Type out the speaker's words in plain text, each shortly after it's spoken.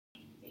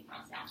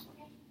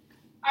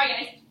All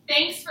right, guys,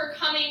 thanks for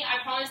coming.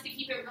 I promise to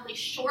keep it really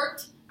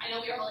short. I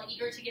know we are all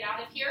eager to get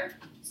out of here.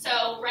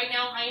 So right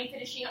now I am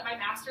finishing up my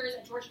master's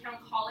at Georgetown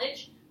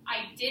College.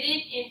 I did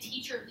it in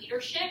teacher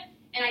leadership,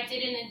 and I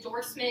did an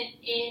endorsement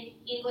in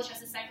English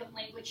as a second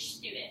language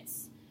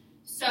students.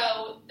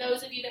 So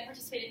those of you that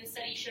participated in the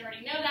study should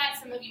already know that.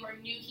 Some of you are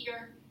new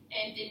here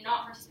and did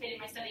not participate in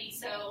my study,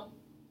 so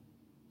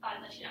thought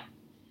I'd let you know.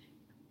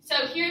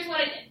 So here's what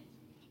I did.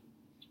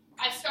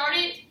 I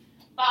started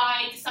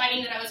by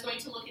deciding that I was going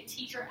to look at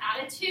teacher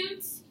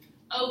attitudes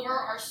over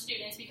our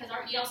students because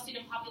our EL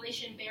student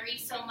population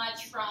varies so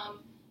much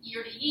from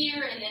year to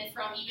year and then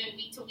from even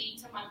week to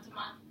week to month.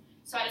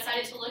 So I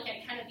decided to look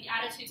at kind of the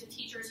attitudes of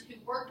teachers who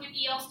work with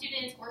EL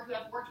students or who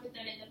have worked with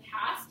them in the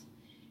past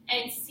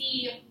and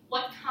see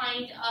what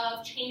kind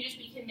of changes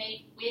we can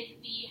make with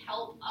the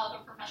help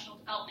of a professional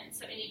development.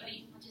 So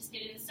anybody who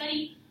participated in the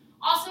study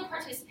also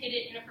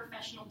participated in a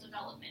professional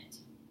development.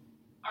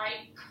 All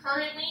right,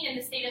 currently in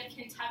the state of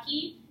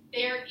Kentucky,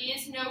 there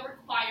is no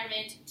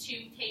requirement to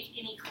take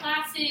any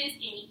classes,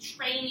 any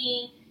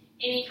training,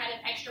 any kind of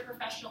extra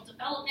professional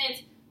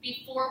development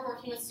before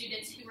working with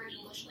students who are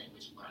English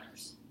language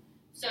learners.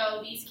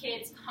 So these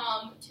kids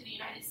come to the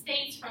United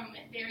States from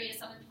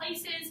various other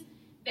places.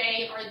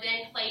 They are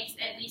then placed,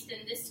 at least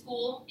in this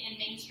school, in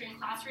mainstream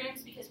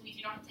classrooms because we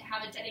do not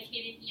have a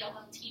dedicated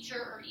ELL teacher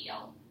or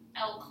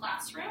ELL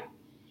classroom.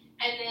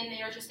 And then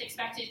they are just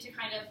expected to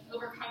kind of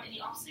overcome any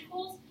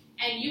obstacles,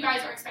 and you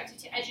guys are expected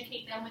to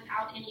educate them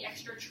without any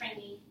extra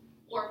training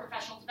or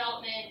professional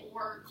development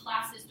or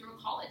classes through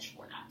college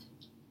for that.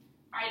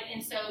 All right,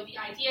 and so the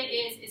idea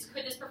is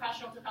could this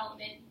professional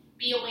development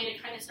be a way to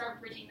kind of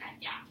start bridging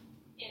that gap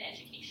in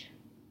education?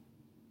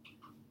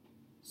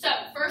 So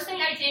first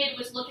thing I did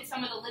was look at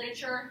some of the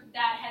literature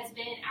that has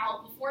been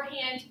out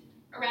beforehand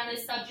around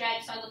this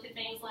subject. So I looked at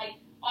things like,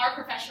 are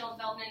professional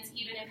developments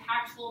even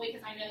impactful?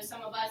 Because I know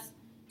some of us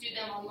do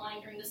them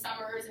online during the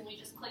summers and we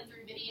just click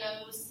through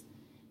videos,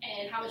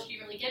 and how much do you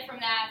really get from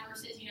that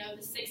versus,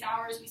 the 6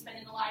 hours we spend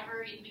in the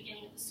library at the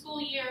beginning of the school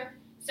year.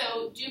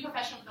 So do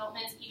professional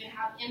developments even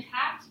have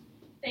impact?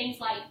 Things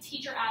like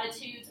teacher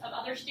attitudes of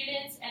other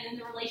students and then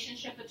the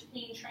relationship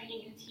between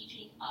training and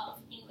teaching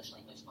of English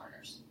language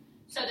learners.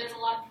 So there's a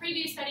lot of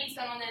previous studies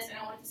done on this, and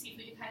I wanted to see if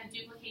we could kind of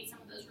duplicate some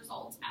of those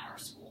results at our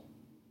school.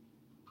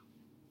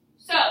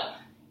 So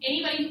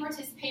anybody who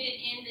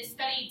participated in this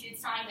study did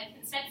sign a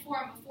consent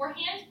form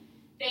beforehand.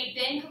 They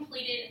then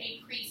completed a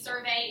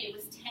pre-survey. It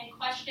was 10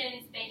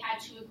 questions. They had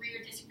to agree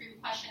or disagree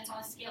with questions on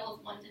a scale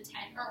of 1 to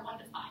 10 or 1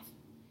 to 5.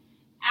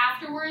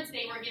 Afterwards,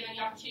 they were given the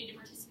opportunity to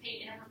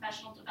participate in a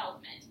professional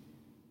development.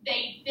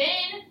 They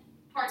then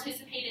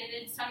participated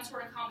in some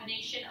sort of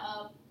combination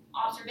of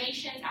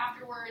observations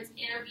afterwards,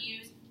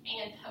 interviews,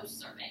 and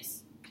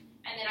post-surveys.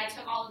 And then I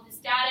took all of this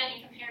data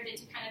and compared it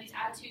to kind of these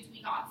attitudes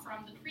we got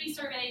from the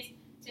pre-surveys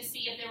to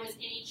see if there was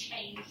any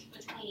change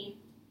between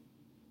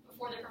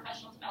before the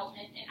professional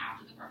development and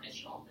after the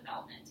professional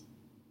development.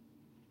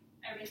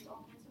 Everybody still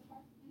on so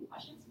far? Any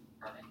questions?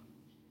 Perfect.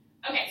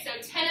 Okay, so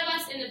 10 of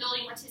us in the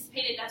building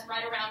participated. That's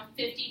right around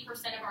 50%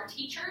 of our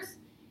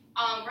teachers.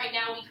 Right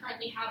now, we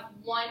currently have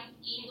one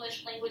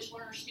English language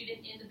learner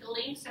student in the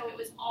building, so it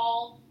was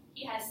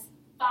he has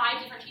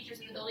 5 different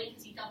teachers in the building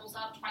because he doubles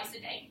up twice a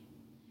day.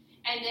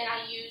 And then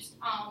I used,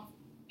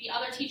 the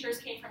other teachers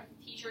came from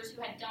teachers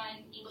who had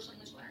done English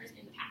language learners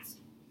in the past.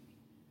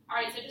 All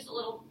right, so just a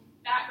little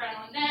background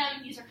on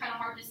them. These are kind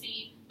of hard to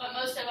see, but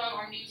most of them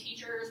are new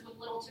teachers with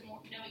little to no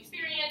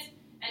experience,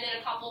 and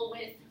then a couple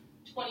with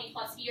 20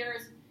 plus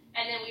years,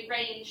 and then we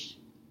ranged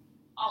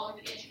all over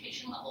the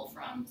education level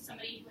from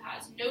somebody who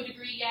has no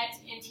degree yet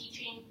in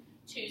teaching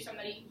to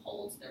somebody who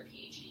holds their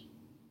PhD.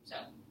 So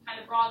kind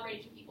of broad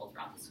range of people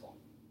throughout the school.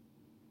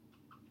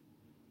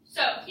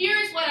 So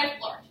here's what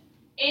I've learned.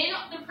 In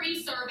the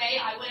pre-survey,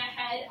 I went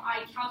ahead,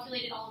 I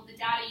calculated all of the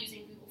data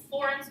using Google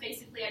Forms.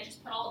 Basically, I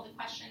just put all of the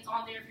questions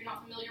on there if you're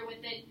not familiar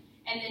with it,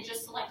 and then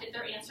just selected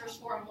their answers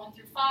for them 1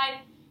 through 5,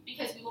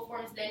 because Google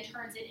Forms then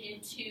turns it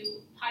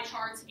into pie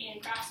charts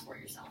and graphs for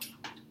yourself.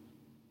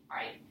 All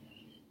right.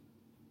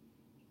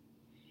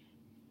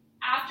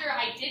 After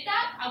I did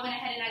that, I went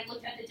ahead and I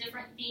looked at the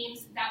different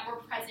themes that were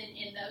present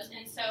in those.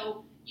 And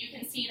so you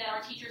can see that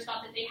our teachers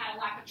thought that they had a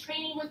lack of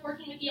training with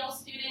working with EL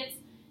students.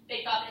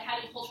 They thought that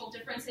having cultural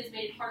differences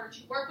made it harder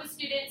to work with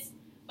students,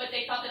 but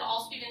they thought that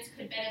all students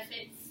could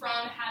benefit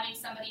from having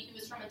somebody who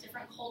was from a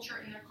different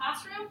culture in their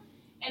classroom.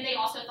 And they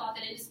also thought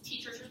that it was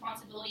teachers'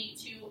 responsibility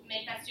to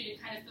make that student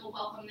kind of feel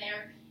welcome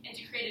there and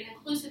to create an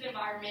inclusive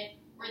environment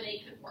where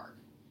they could work.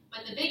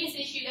 But the biggest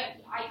issue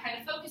that I kind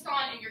of focused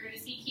on, and you're going to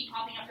see keep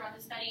popping up throughout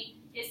the study,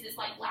 is this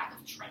lack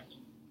of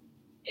training.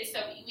 So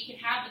we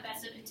can have the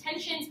best of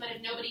intentions, but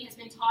if nobody has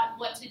been taught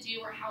what to do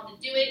or how to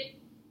do it,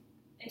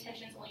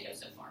 intentions only go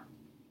so far.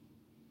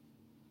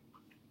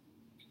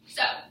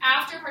 So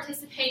after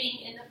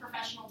participating in the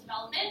professional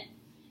development,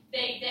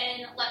 they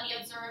then let me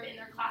observe in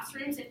their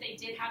classrooms if they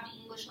did have the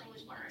English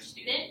language learner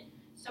student.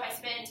 So I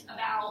spent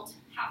about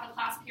half a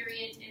class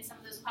period in some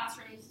of those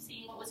classrooms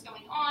seeing what was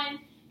going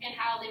on and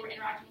how they were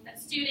interacting with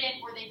that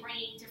student. Were they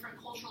bringing different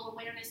cultural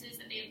awarenesses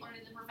that they had learned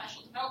in the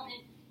professional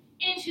development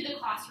into the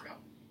classroom?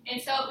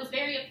 And so it was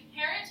very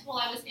apparent while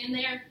I was in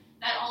there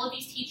that all of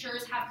these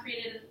teachers have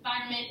created an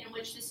environment in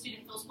which the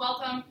student feels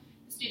welcome,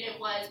 the student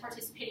was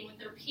participating with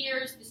their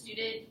peers, the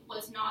student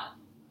was not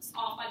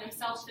off by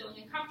themselves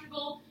feeling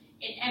uncomfortable.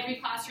 In every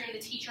classroom, the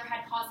teacher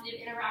had positive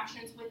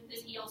interactions with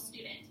this EL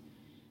student.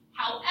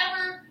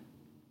 However,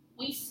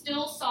 we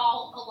still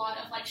saw a lot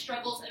of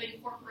struggles of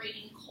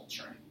incorporating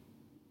culture.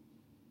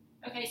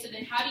 Okay, so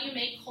then how do you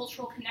make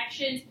cultural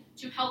connections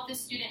to help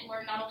this student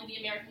learn not only the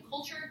American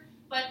culture,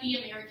 but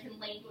the American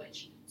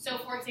language? So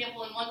for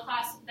example, in one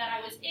class that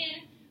I was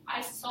in,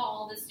 I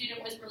saw the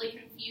student was really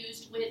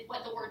confused with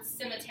what the word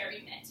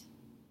cemetery meant.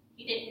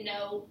 He didn't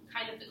know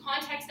kind of the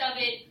context of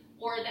it,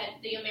 or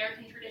that the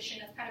American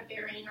tradition of kind of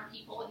burying our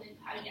people and then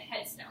having a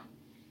headstone.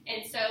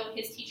 And so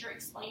his teacher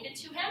explained it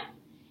to him,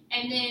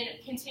 and then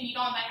continued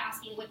on by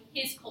asking what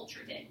his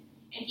culture did.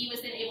 And he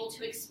was then able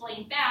to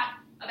explain back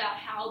about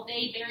how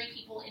they bury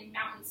people in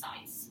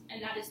mountainsides,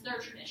 and that is their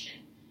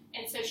tradition.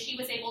 And so she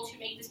was able to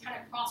make this kind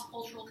of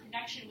cross-cultural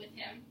connection with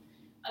him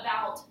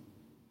about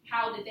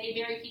how did they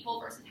bury people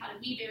versus how did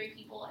we bury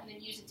people, and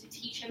then use it to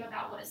teach him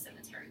about what a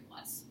cemetery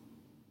was.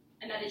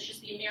 And that is just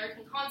the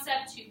American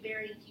concept to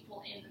burying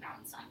people in the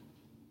mountainside.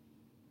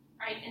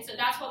 Right? And so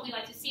that's what we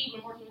like to see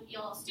when working with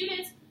ELL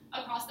students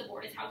across the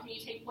board, is how can you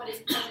take what is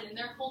present in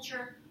their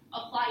culture,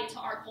 apply it to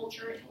our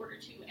culture in order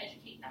to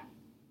educate them.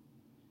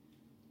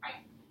 Right?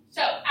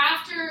 So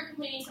after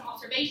completing some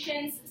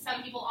observations,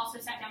 some people also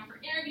sat down for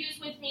interviews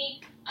with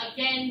me.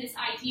 Again, this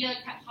idea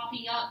kept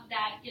popping up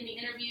that in the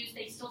interviews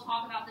they still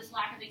talk about this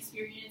lack of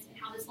experience and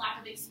how this lack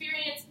of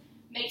experience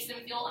makes them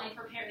feel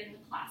unprepared in the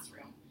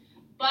classroom.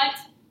 But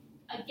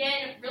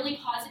again, really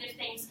positive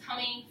things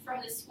coming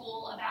from the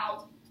school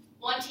about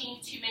wanting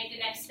to make the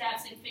next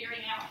steps and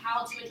figuring out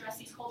how to address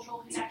these cultural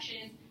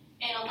connections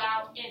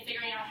and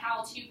figuring out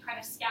how to kind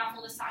of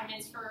scaffold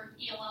assignments for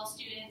ELL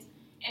students,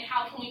 and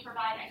how can we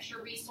provide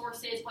extra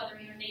resources, whether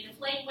in their native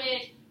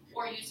language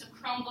or use of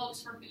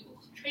Chromebooks for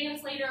Google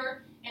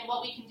Translator, and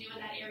what we can do in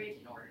that area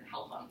in order to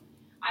help them.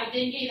 I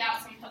then gave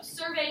out some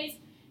post-surveys,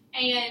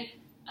 and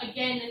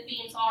again, the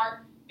themes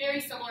are very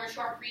similar to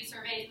our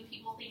pre-surveys, with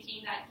people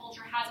thinking that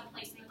culture has a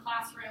place in the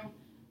classroom,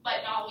 but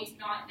always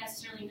not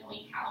necessarily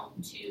knowing how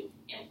to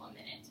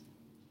implement it.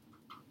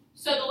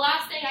 So the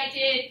last thing I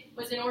did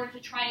was, in order to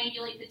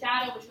triangulate the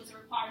data, which was a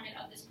requirement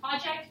of this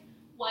project,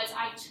 was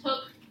I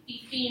took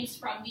the themes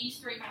from these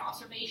three, my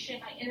observation,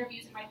 my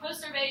interviews, and my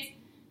post-surveys,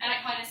 and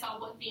I kind of saw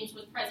what themes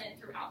was present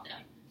throughout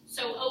them.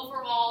 So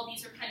overall,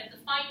 these are kind of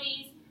the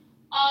findings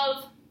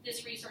of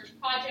this research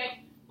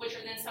project, which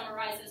are then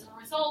summarized as our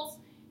results.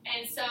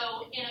 And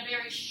so in a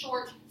very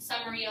short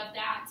summary of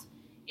that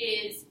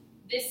is,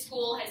 this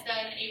school has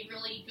done a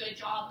really good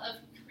job of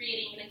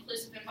creating an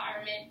inclusive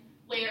environment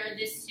where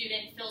this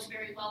student feels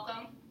very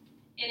welcome,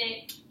 and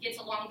it gets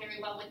along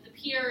very well with the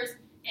peers,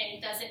 and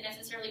it doesn't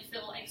necessarily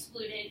feel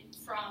excluded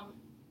from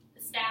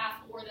the staff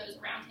or those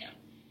around him.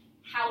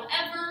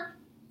 However,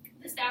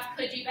 the staff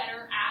could do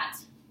better at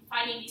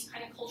finding these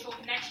kind of cultural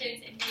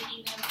connections and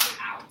making them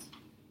throughout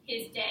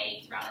his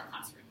day, throughout our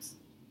classrooms.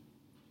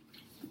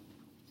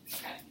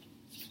 Okay.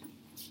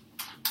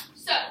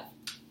 So,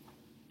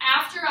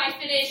 after I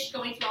finished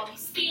going through all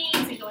these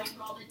themes and going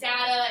through all the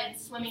data and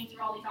swimming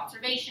through all these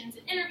observations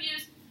and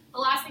interviews, the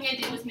last thing I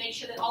did was make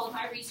sure that all of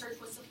my research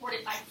was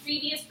supported by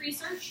previous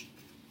research.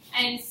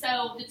 And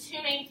so the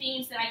two main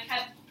themes that I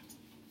kept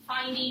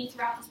finding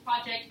throughout this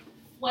project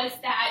was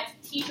that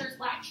teachers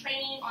lack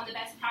training on the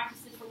best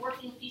practices for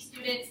working with these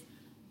students,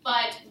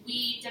 but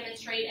we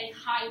demonstrate a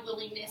high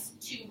willingness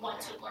to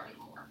want to learn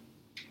more.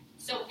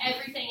 So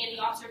everything in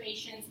the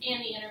observations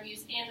and the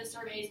interviews and the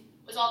surveys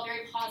was all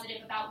very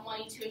positive about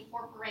wanting to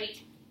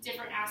incorporate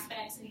different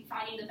aspects and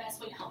finding the best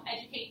way to help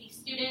educate these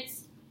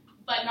students,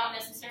 but not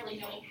necessarily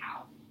knowing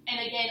how. And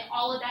again,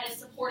 all of that is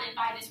supported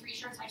by this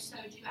research I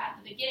showed you at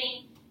the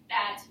beginning,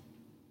 that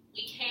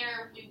we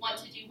care, we want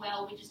to do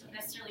well, we just don't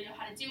necessarily know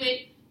how to do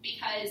it,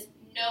 because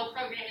no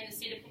program in the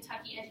state of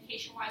Kentucky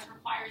education-wise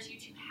requires you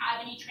to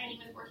have any training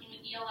with working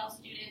with ELL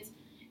students,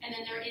 and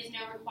then there is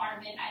no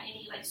requirement at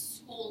any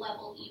school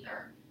level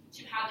either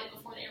to have it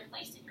before they are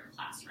placed in your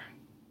classroom.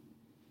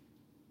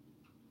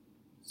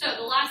 So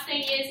the last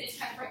thing is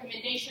kind of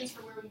recommendations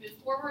for where we move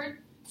forward.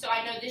 So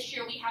I know this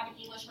year we have an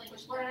English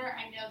language learner.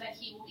 I know that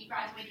he will be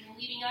graduating and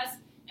leaving us,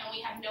 and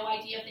we have no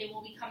idea if they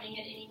will be coming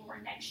in anymore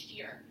next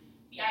year.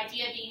 The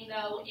idea being,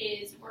 though,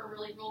 is we're a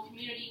really rural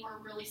community, we're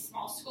a really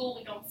small school,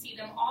 we don't see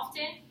them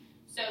often,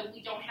 so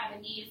we don't have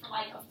a need for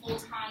a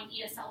full-time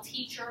ESL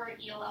teacher or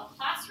ELL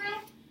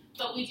classroom,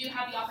 but we do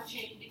have the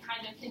opportunity to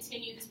kind of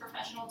continue this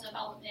professional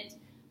development.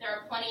 There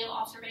are plenty of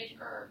observation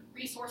or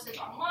resources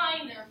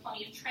online, there are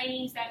plenty of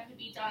trainings that could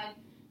be done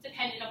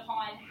dependent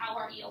upon how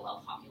our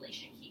ELL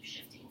population keeps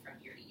shifting from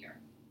year to year.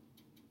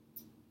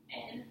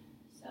 And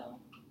so,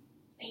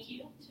 thank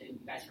you to you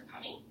guys for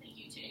coming. Thank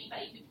you to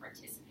anybody who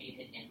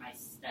participated in my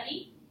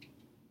study.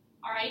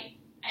 All right,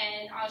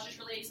 and I was just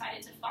really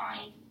excited to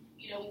find,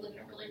 you know, we live in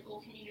a really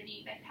rural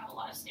community that can have a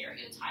lot of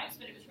stereotypes,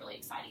 but it was really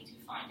exciting to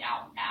find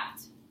out that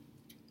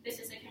this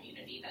is a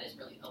community that is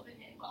really open